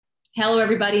Hello,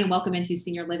 everybody, and welcome into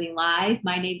Senior Living Live.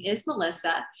 My name is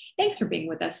Melissa. Thanks for being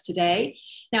with us today.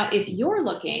 Now, if you're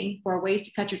looking for ways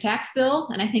to cut your tax bill,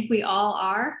 and I think we all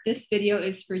are, this video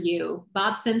is for you.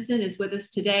 Bob Simpson is with us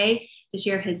today to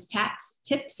share his tax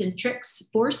tips and tricks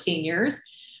for seniors.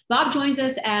 Bob joins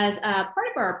us as a part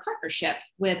of our partnership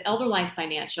with Elder Life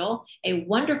Financial, a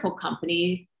wonderful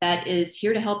company that is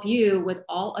here to help you with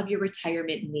all of your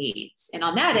retirement needs. And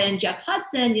on that end, Jeff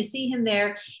Hudson, you see him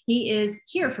there. He is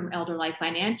here from Elder Life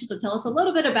Financial to tell us a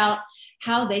little bit about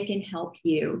how they can help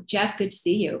you. Jeff, good to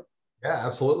see you. Yeah,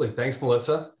 absolutely. Thanks,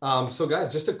 Melissa. So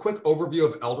guys, just a quick overview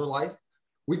of Elder Life.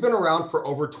 We've been around for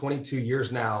over 22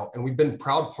 years now, and we've been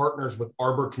proud partners with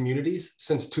Arbor Communities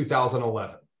since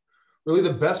 2011. Really,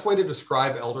 the best way to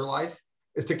describe Elder Life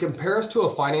is to compare us to a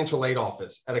financial aid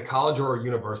office at a college or a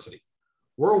university.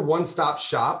 We're a one-stop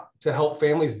shop to help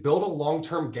families build a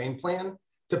long-term game plan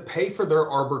to pay for their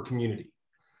Arbor community.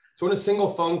 So in a single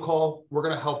phone call, we're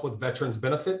going to help with veterans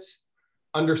benefits,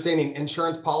 understanding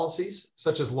insurance policies,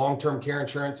 such as long-term care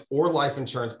insurance or life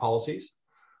insurance policies.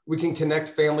 We can connect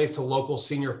families to local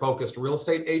senior-focused real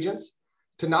estate agents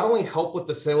to not only help with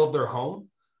the sale of their home,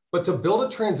 but to build a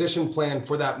transition plan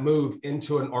for that move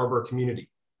into an Arbor community.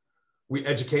 We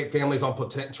educate families on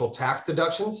potential tax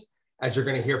deductions, as you're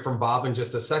going to hear from Bob in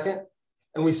just a second.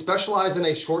 And we specialize in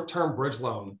a short-term bridge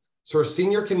loan so a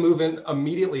senior can move in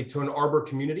immediately to an Arbor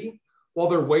community while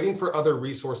they're waiting for other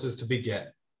resources to begin.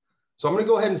 So I'm going to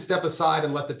go ahead and step aside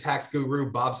and let the tax guru,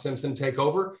 Bob Simpson, take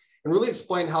over and really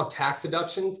explain how tax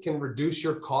deductions can reduce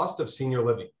your cost of senior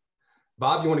living.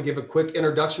 Bob, you want to give a quick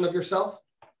introduction of yourself?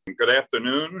 Good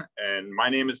afternoon, and my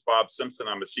name is Bob Simpson.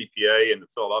 I'm a CPA in the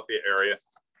Philadelphia area,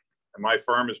 and my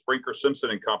firm is Brinker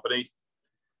Simpson and Company.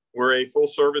 We're a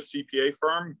full-service CPA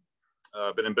firm.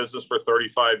 Been in business for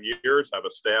 35 years. Have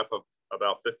a staff of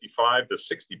about 55 to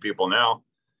 60 people now,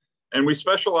 and we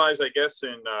specialize, I guess,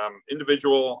 in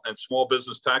individual and small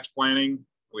business tax planning.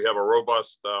 We have a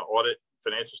robust audit,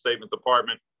 financial statement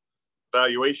department,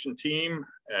 valuation team,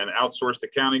 and outsourced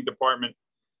accounting department.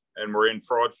 And we're in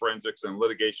fraud forensics and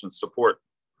litigation support.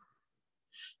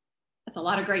 That's a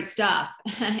lot of great stuff.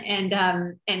 And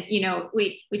you know,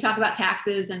 we talk about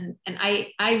taxes, and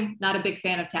I'm not a big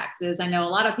fan of taxes. I know a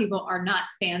lot of people are not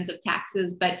fans of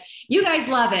taxes, but you guys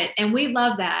love it, and we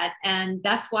love that, and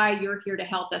that's why you're here to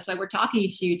help. That's why we're talking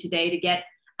to you today, to get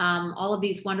all of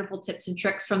these wonderful tips and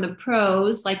tricks from the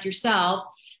pros like yourself.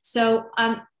 So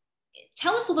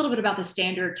tell us a little bit about the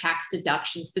standard tax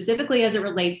deduction, specifically as it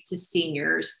relates to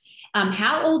seniors.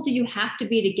 How old do you have to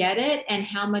be to get it, and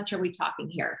how much are we talking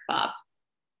here, Bob?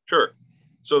 Sure.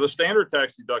 So the standard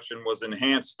tax deduction was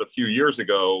enhanced a few years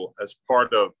ago as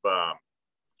part of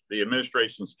the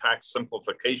administration's tax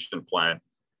simplification plan.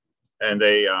 And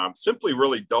they simply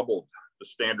really doubled the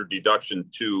standard deduction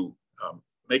to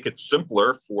make it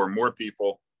simpler for more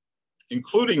people,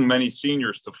 including many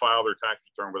seniors, to file their tax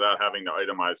return without having to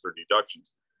itemize their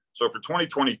deductions. So for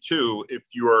 2022, if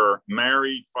you are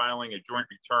married, filing a joint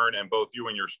return, and both you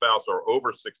and your spouse are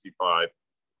over 65,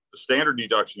 the standard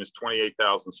deduction is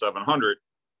 $28,700,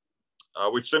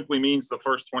 which simply means the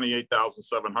first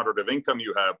 $28,700 of income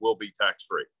you have will be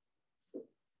tax-free.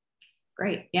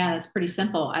 Great. Yeah, that's pretty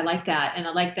simple. I like that. And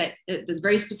I like that there's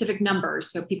very specific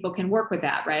numbers so people can work with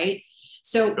that, right?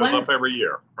 So it goes up every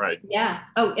year, right? Yeah.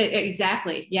 Oh,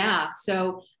 exactly. Yeah.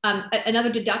 So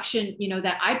another deduction, you know,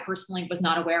 that I personally was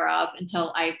not aware of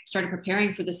until I started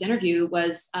preparing for this interview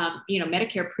was, you know,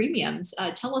 Medicare premiums.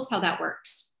 Tell us how that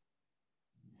works.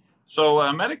 So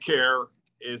Medicare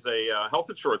is a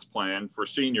health insurance plan for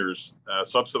seniors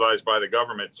subsidized by the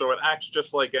government. So it acts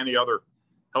just like any other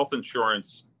health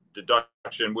insurance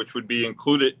deduction, which would be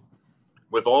included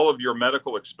with all of your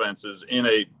medical expenses in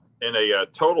a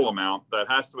total amount that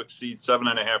has to exceed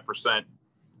 7.5%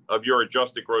 of your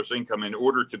adjusted gross income in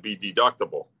order to be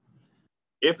deductible.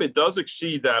 If it does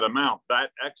exceed that amount,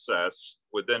 that excess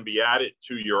would then be added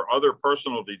to your other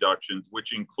personal deductions,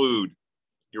 which include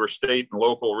your state and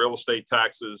local real estate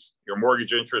taxes, your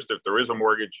mortgage interest, if there is a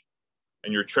mortgage,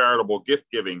 and your charitable gift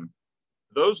giving.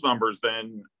 Those numbers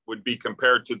then would be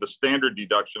compared to the standard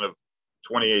deduction of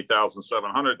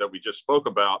 $28,700 that we just spoke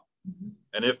about.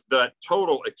 And if that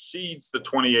total exceeds the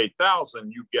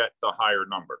 28,000, you get the higher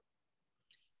number.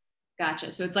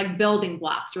 Gotcha. So it's like building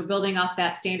blocks. We're building off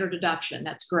that standard deduction.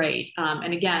 That's great.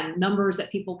 And again, numbers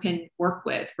that people can work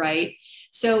with, right?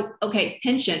 So, okay,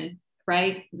 pension,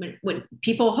 right? When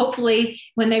people, hopefully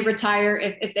when they retire,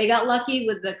 if they got lucky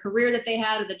with the career that they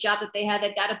had or the job that they had,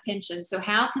 they've got a pension. So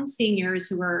how can seniors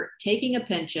who are taking a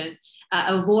pension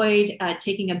avoid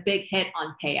taking a big hit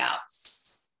on payouts?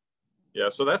 Yeah,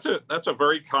 so that's a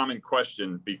very common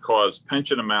question because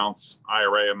pension amounts,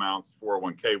 IRA amounts,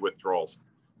 401k withdrawals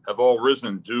have all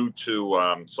risen due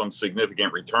to some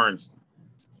significant returns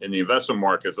in the investment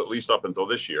markets, at least up until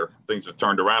this year. Things have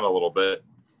turned around a little bit.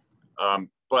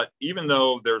 But even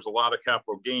though there's a lot of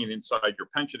capital gain inside your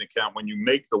pension account, when you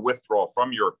make the withdrawal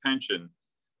from your pension,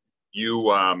 you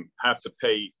have to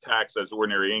pay tax as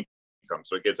ordinary income.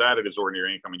 So it gets added as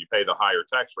ordinary income and you pay the higher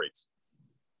tax rates.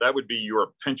 That would be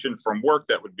your pension from work.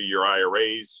 That would be your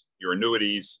IRAs, your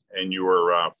annuities, and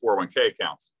your 401k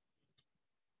accounts.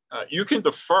 You can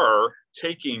defer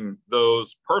taking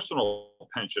those personal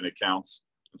pension accounts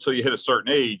until you hit a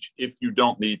certain age if you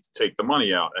don't need to take the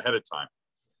money out ahead of time.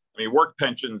 I mean, work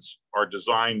pensions are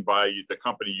designed by the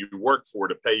company you work for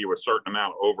to pay you a certain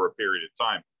amount over a period of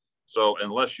time. So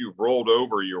unless you've rolled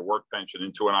over your work pension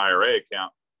into an IRA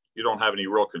account, you don't have any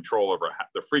real control over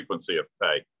the frequency of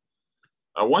pay.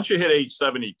 Once you hit age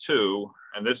 72,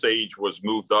 and this age was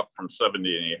moved up from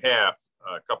 70 and a half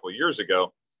a couple of years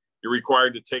ago, you're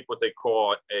required to take what they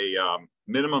call a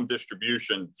minimum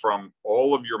distribution from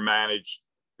all of your managed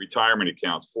retirement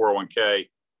accounts, 401k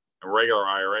and regular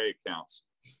IRA accounts.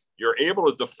 You're able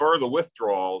to defer the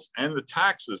withdrawals and the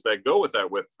taxes that go with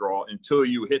that withdrawal until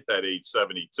you hit that age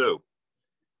 72.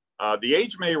 The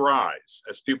age may rise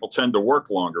as people tend to work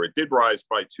longer. It did rise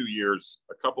by 2 years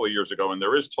a couple of years ago, and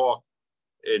there is talk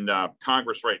in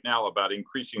Congress right now about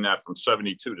increasing that from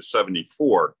 72 to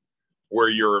 74, where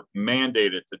you're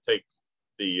mandated to take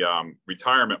the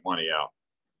retirement money out.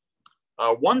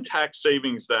 One tax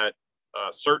savings that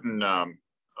certain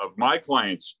of my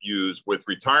clients use with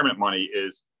retirement money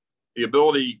is the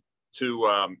ability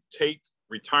to take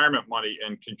retirement money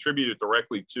and contribute it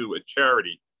directly to a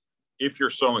charity if you're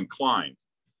so inclined.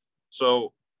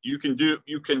 So you can do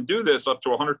this up to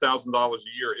 $100,000 a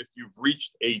year if you've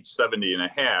reached age 70 and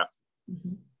a half.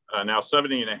 Now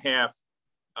 70 and a half,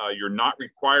 you're not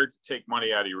required to take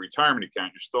money out of your retirement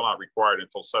account. You're still not required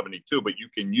until 72, but you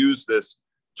can use this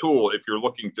tool if you're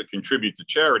looking to contribute to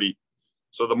charity.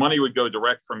 So the money would go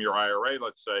direct from your IRA,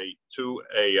 let's say, to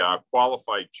a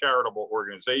qualified charitable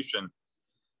organization,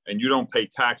 and you don't pay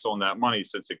tax on that money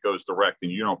since it goes direct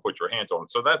and you don't put your hands on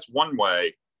it. So that's one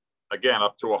way, again,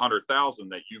 up to 100,000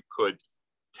 that you could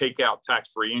take out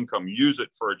tax-free income, use it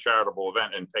for a charitable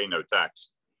event and pay no tax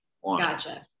on it.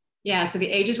 Gotcha. Yeah. So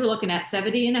the ages we're looking at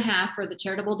 70 and a half for the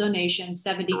charitable donation,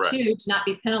 72 Correct. to not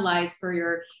be penalized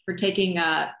for taking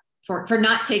for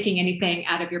not taking anything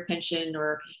out of your pension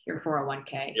or your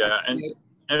 401k. Yeah.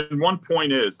 And one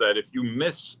point is that if you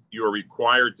miss your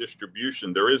required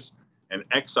distribution, there is an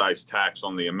excise tax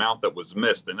on the amount that was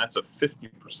missed, and that's a 50%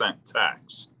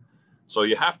 tax. So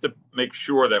you have to make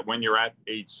sure that when you're at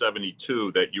age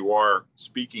 72 that you are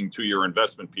speaking to your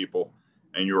investment people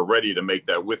and you're ready to make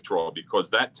that withdrawal, because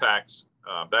that tax,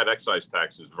 that excise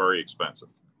tax is very expensive.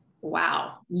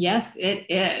 Wow. Yes, it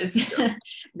is. Yeah.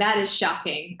 That is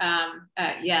shocking.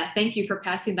 Yeah. Thank you for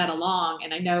passing that along.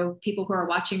 And I know people who are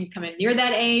watching coming near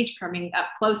that age, coming up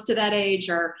close to that age,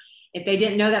 or if they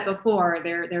didn't know that before,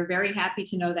 they're very happy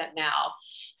to know that now.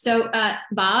 So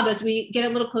Bob, as we get a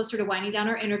little closer to winding down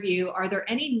our interview, are there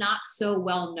any not so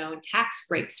well-known tax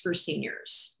breaks for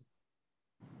seniors?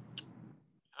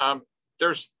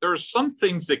 There's some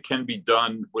things that can be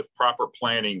done with proper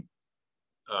planning,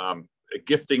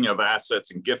 gifting of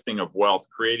assets and gifting of wealth,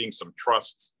 creating some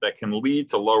trusts that can lead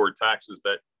to lower taxes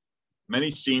that many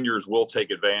seniors will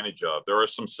take advantage of. There are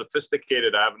some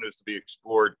sophisticated avenues to be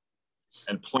explored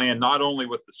and planned not only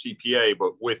with the CPA,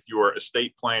 but with your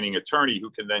estate planning attorney, who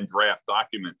can then draft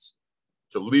documents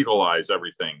to legalize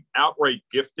everything. Outright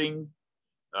gifting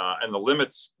and the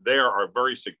limits there are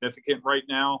very significant right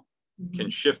now, can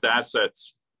shift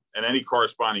assets and any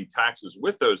corresponding taxes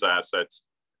with those assets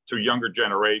to younger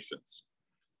generations.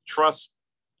 Trust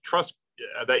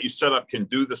that you set up can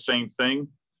do the same thing.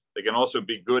 They can also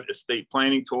be good estate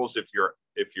planning tools if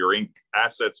your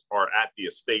assets are at the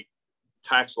estate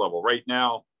tax level. Right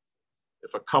now,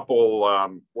 if a couple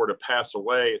were to pass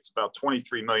away, it's about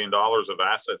 $23 million of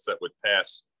assets that would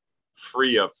pass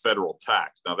free of federal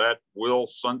tax. Now that will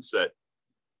sunset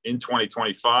in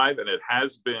 2025, and it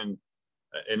has been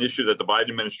an issue that the Biden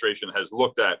administration has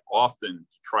looked at often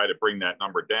to try to bring that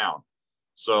number down.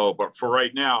 So, but for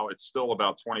right now, it's still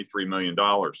about $23 million.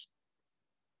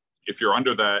 If you're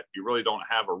under that, you really don't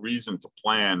have a reason to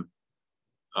plan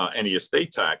any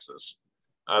estate taxes.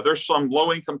 There's some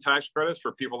low income tax credits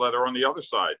for people that are on the other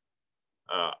side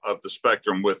of the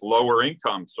spectrum with lower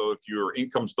income. So if your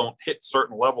incomes don't hit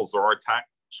certain levels, there are tax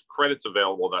credits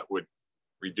available that would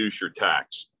reduce your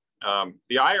tax.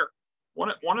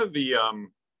 One of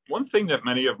one thing that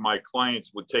many of my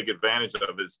clients would take advantage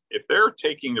of is if they're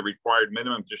taking the required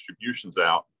minimum distributions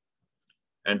out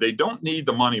and they don't need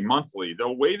the money monthly,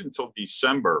 they'll wait until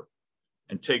December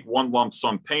and take one lump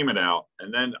sum payment out.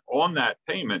 And then on that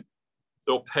payment,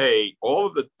 they'll have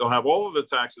all of the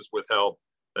taxes withheld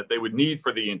that they would need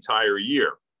for the entire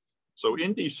year. So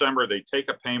in December, they take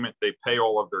a payment, they pay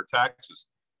all of their taxes.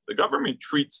 The government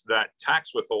treats that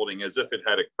tax withholding as if it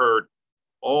had occurred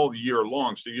all year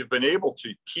long. So you've been able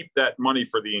to keep that money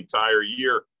for the entire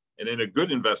year. And in a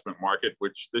good investment market,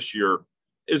 which this year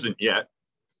isn't yet,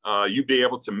 you'd be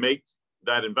able to make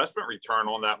that investment return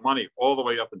on that money all the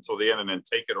way up until the end and then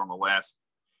take it on the last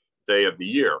day of the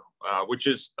year, which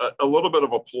is a little bit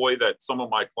of a ploy that some of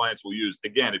my clients will use.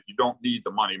 Again, if you don't need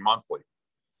the money monthly.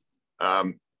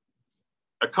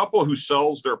 A couple who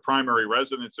sells their primary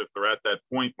residence, if they're at that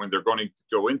point when they're going to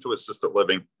go into assisted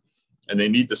living and they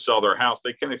need to sell their house,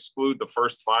 they can exclude the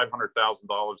first $500,000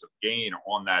 of gain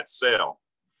on that sale.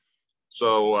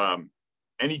 So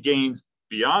any gains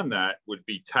beyond that would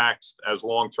be taxed as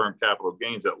long-term capital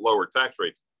gains at lower tax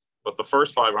rates. But the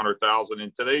first $500,000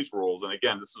 in today's rules, and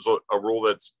again, this is a rule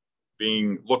that's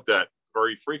being looked at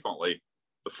very frequently,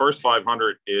 the first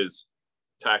 500 is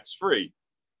tax-free.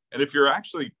 And if you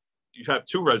have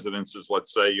two residences,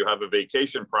 let's say you have a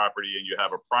vacation property and you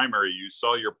have a primary, you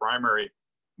sell your primary,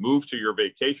 move to your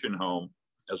vacation home,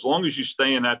 as long as you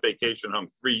stay in that vacation home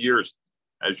 3 years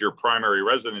as your primary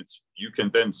residence, you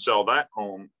can then sell that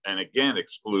home and again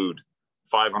exclude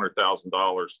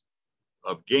 $500,000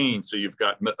 of gain. So you've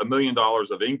got $1 million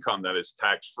of income that is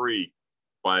tax-free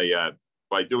by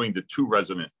doing the two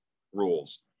resident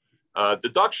rules.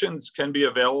 Deductions can be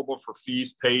available for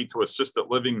fees paid to assisted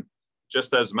living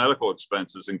just as medical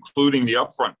expenses, including the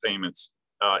upfront payments,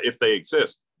 if they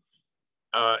exist.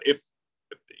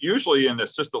 Usually in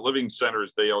assisted living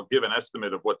centers, they'll give an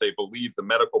estimate of what they believe the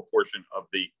medical portion of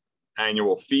the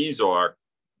annual fees are.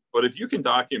 But if you can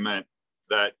document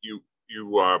that you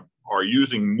are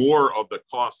using more of the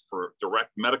cost for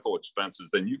direct medical expenses,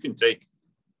 then you can take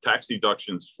tax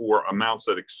deductions for amounts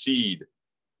that exceed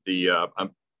the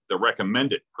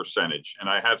recommended percentage. And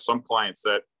I have some clients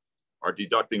that are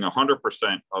deducting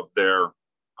 100% of their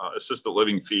assisted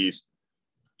living fees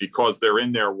because they're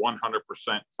in there 100%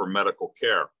 for medical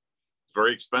care. It's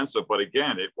very expensive, but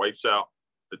again, it wipes out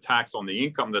the tax on the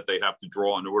income that they have to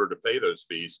draw in order to pay those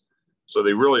fees. So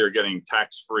they really are getting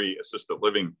tax-free assisted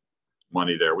living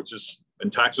money there,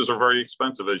 and taxes are very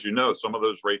expensive. As you know, some of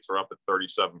those rates are up at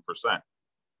 37%.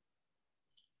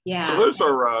 Yeah. So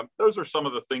those are some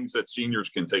of the things that seniors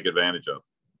can take advantage of.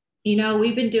 You know,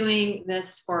 we've been doing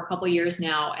this for a couple of years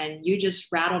now, and you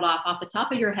just rattled off the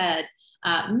top of your head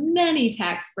many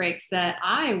tax breaks that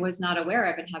I was not aware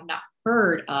of and have not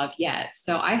heard of yet.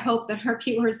 So I hope that our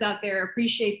viewers out there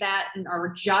appreciate that and are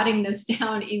jotting this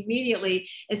down immediately,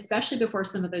 especially before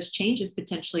some of those changes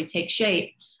potentially take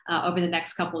shape over the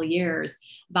next couple of years.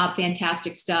 Bob,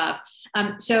 fantastic stuff.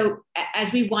 So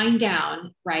as we wind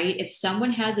down, right, if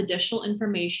someone has additional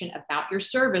information about your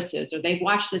services or they've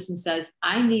watched this and says,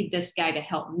 I need this guy to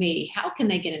help me, how can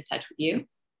they get in touch with you?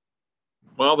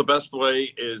 Well, the best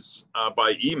way is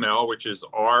by email, which is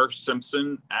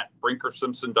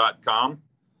rsimpson@brinkersimpson.com.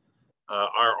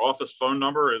 Our office phone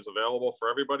number is available for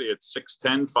everybody. It's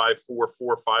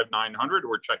 610-544-5900,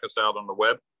 or check us out on the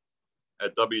web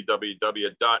at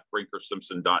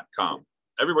www.brinkersimpson.com.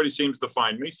 Everybody seems to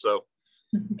find me, so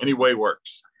any way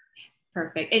works.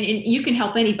 Perfect. And you can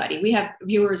help anybody. We have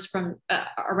viewers from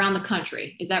around the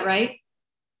country. Is that right?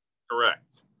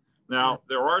 Correct. Now,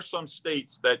 there are some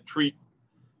states that treat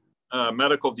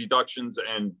medical deductions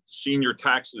and senior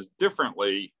taxes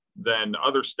differently than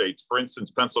other states. For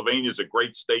instance, Pennsylvania is a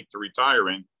great state to retire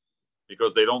in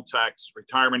because they don't tax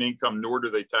retirement income, nor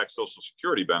do they tax Social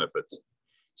Security benefits.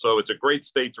 So it's a great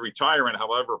state to retire in.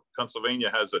 However, Pennsylvania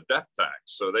has a death tax.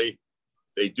 So they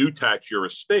do tax your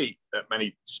estate that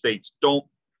many states don't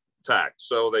tax.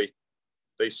 So they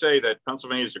say that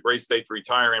Pennsylvania is a great state to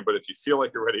retire in, but if you feel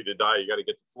like you're ready to die, you got to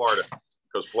get to Florida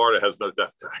because Florida has no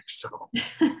death tax. So,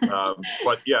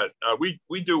 but yeah, we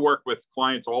do work with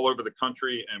clients all over the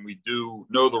country, and we do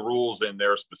know the rules in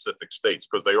their specific states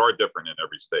because they are different in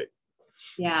every state.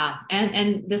 Yeah,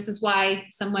 and this is why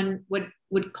someone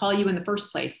would call you in the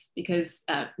first place, because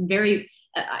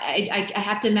I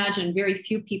have to imagine very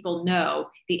few people know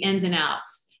the ins and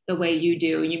outs the way you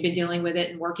do, and you've been dealing with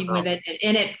it and working with it and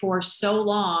in it for so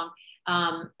long.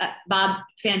 Bob,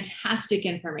 fantastic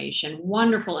information,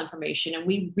 wonderful information, and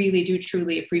we really do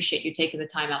truly appreciate you taking the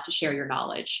time out to share your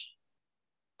knowledge.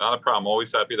 Not a problem.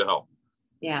 Always happy to help.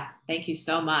 Yeah, thank you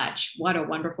so much. What a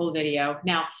wonderful video.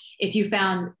 Now, if you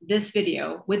found this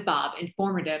video with Bob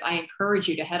informative, I encourage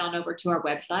you to head on over to our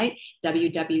website,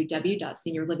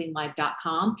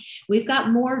 www.seniorlivinglive.com. We've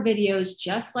got more videos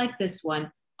just like this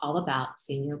one, all about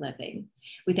senior living.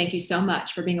 We thank you so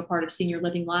much for being a part of Senior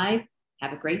Living Live.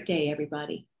 Have a great day,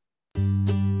 everybody.